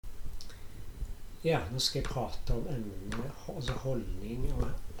Ja, nå skal jeg prate om emnet, altså holdning og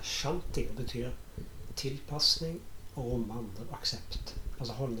ksanti. Det betyr tilpasning og romme andre og aksept.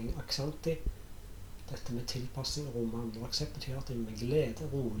 Altså holdning og ksanti. Dette med tilpasning og romme andre og aksept betyr at jeg med glede,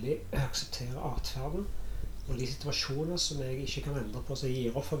 rolig aksepterer atferden og de situasjoner som jeg ikke kan endre på, så jeg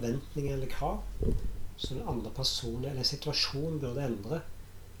gir opp forventninger eller krav som den andre personen eller situasjonen burde endre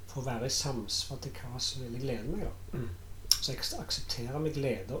for å være i samsvar til hva som ville glede meg da. Så jeg aksepterer med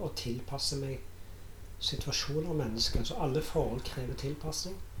glede og tilpasser meg situasjoner og mennesker. Så alle forhold krever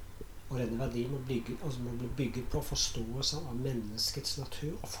tilpasning, og denne verdien må bli bygget på forståelse av menneskets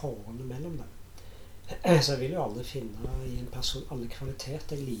natur og forholdene mellom dem. Så jeg vil jo aldri finne i en person alle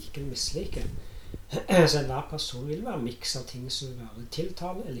kvaliteter jeg liker eller misliker. Så enhver person vil være en miks av ting som vil være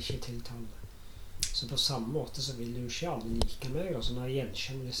tiltalende eller ikke tiltalende. Så på samme måte så vil jo ikke alle like meg, og så når jeg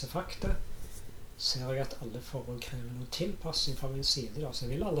gjenkjenner disse fakta, ser jeg at alle forhold krever noe tilpassing fra min side da. Så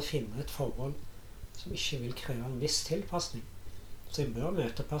jeg vil aldri finne et forhold som ikke vil kreve en viss tilpasning. Så jeg bør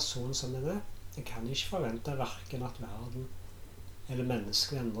møte personen som den er. Jeg kan ikke forvente hverken at verden eller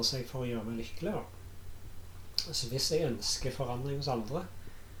mennesker endrer seg for å gjøre meg lykkelig da. Så hvis jeg ønsker forandring hos andre,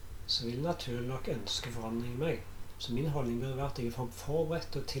 så vil jeg naturlig nok ønske forandring i meg. Så min holdning bør være at jeg er forberedt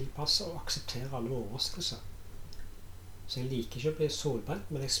til å tilpasse og akseptere alle overraskelser. Så jeg liker ikke å bli solbrent,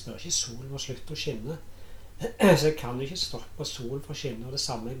 men jeg spør ikke solen å slutte å skinne. Så jeg kan jo ikke stoppe solen for å skinne, og det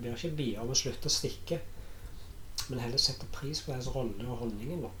samme, jeg ber ikke bier om å slutte å stikke, men heller sette pris på deres rolle og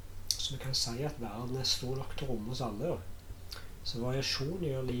holdningen da. Så vi kan si at verden er stor nok til å romme oss alle da. Så variasjon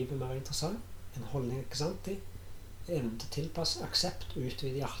gjør livet mer interessant. En holdning, ksanti, evnen til å tilpasse, aksept og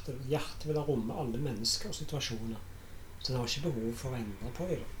utvide hjertet. Hjertet vil ha romme alle mennesker og situasjoner, så den har ikke behov for å endre på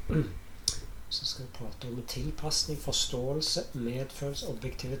det da. Så skal vi prate om tilpasning, forståelse, medfølelse,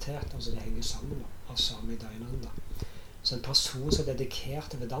 objektivitet. Altså det henger sammen da, altså med døgnene da. Så en person som er dedikert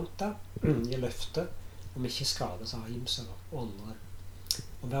til Vedanta gir løfte om ikke skades av ahimsa og andre.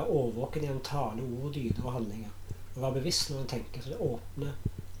 Å være overvåken gjennom tale, ord, dyder og handlinger. Å være bevisst når en tenker, så det åpner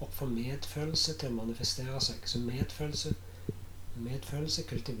opp for medfølelse til å manifestere seg. Så medfølelse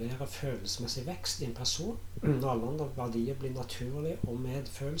kultiverer følelsesmessig vekst i en person. Når alle andre verdier blir naturlige, og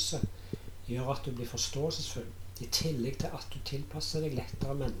medfølelse gjør at du blir forståelsesfull, i tillegg til at du tilpasser deg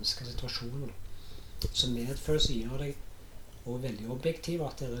lettere menneskesituasjoner. Så medfølelse gjør deg også veldig objektiv,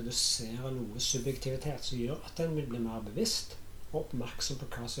 at det reduserer noe subjektivitet, som gjør at den vil bli mer bevisst og oppmerksom på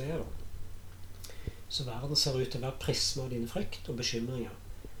hva som er da. Så verden ser ut til å være prisme av dine frykt og bekymringer.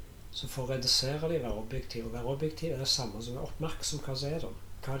 Så for å redusere det, være objektiv. Å være objektiv er det samme som å være oppmerksom på hva som er da.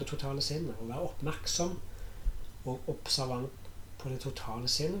 Hva er det totale sinnet? Å være oppmerksom og observant på det totale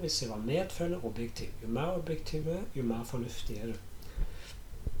sinnet vil si være medfølende og objektiv. Jo mer objektiv du er, jo mer fornuftig er du.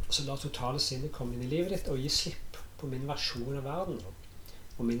 Så la totale sinnet komme inn i livet ditt og gi slipp på min versjon av verden da,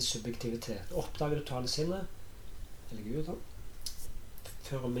 og min subjektivitet. Oppdage det totale sinnet, eller Gud da,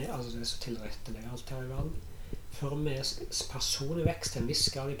 fører med, altså det er så tilrettelegger alt her i verden, fører med personlig vekst til en viss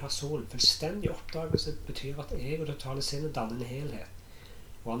grad i personen. Fullstendig oppdagelse betyr at jeg og det totale sinnet danner en helhet.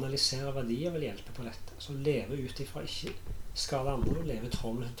 Å analysere verdier vil hjelpe på dette. Så leve ut ifra ikke skade andre, og leve i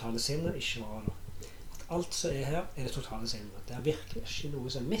tråd med det totale sinnet, ikke hva da. At alt som er her, er det totale sinnet. Det er virkelig ikke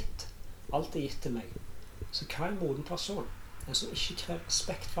noe som er mitt. Alt er gitt til meg. Så hva er en moden person? En som ikke krever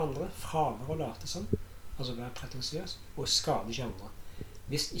respekt for andre, fravær og late som, altså være pretensiøs, og skade ikke andre.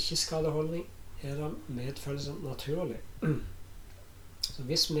 Hvis ikke skadeholdning, er det medfølelse naturlig. Så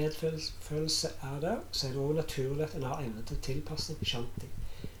hvis medfølelse er der, så er det også naturlig at en har evne til tilpasning, ksanti.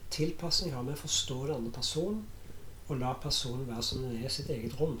 Tilpasning har med å forstå den andre personen, og la personen være som den er i sitt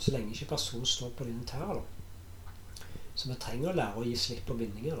eget rom, så lenge ikke personen står på dine tær da. Så vi trenger å lære å gi slipp på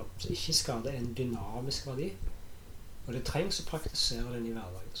bindinger da. Så ikke skade en dynamisk verdi, og det trengs å praktisere den i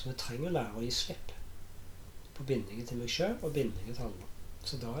hverdagen. Så vi trenger å lære å gi slipp på bindinger til meg selv og bindinger til andre.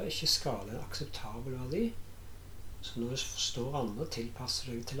 Så da er ikke skade en akseptabel verdi. Så når du forstår andre,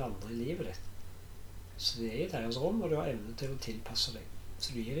 tilpasser deg til andre i livet ditt. Så det er i deres rom, og du har evne til å tilpasse deg.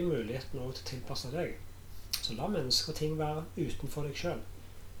 Så du gir deg muligheten også til å tilpasse deg. Så la mennesker og ting være utenfor deg selv.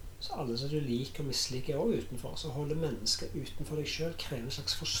 Så alle som du liker og misliker er også utenfor. Så holde mennesker utenfor deg selv krever en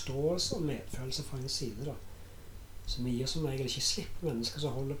slags forståelse og medfølelse fra en side da. Så vi gir som regel ikke slipp på mennesker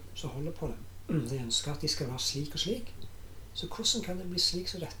som holder på dem. De ønsker at de skal være slik og slik. Så hvordan kan det bli slik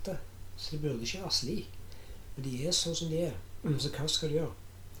som dette? Så det burde ikke være slik. Men de er sånn som de er. Så hva skal du gjøre?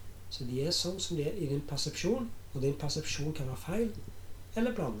 Så de er sånn som de er i din persepsjon, og din persepsjon kan være feil,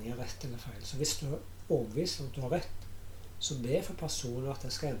 eller blanding av rett eller feil. Så hvis du er overbevist om at du har rett, så be for personen at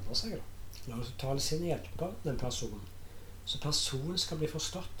det skal endre seg da. La det totale sinnet hjelpe den personen. Så personen skal bli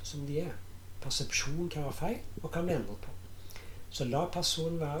forstått som de er. Persepsjon kan være feil, og kan bli endret på. Så la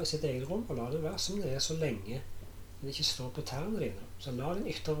personen være i sitt eget rom, og la det være som det er så lenge den ikke står på tærne dine. Så la den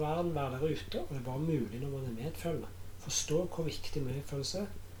ytre verden være der ute, og det er bare mulig når man er medfølende. Forstå hvor viktig medfølelse er,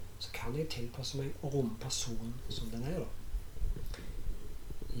 så kan jeg tilpasse meg og romme personen som den er da.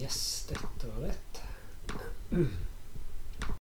 Yes, dette var det.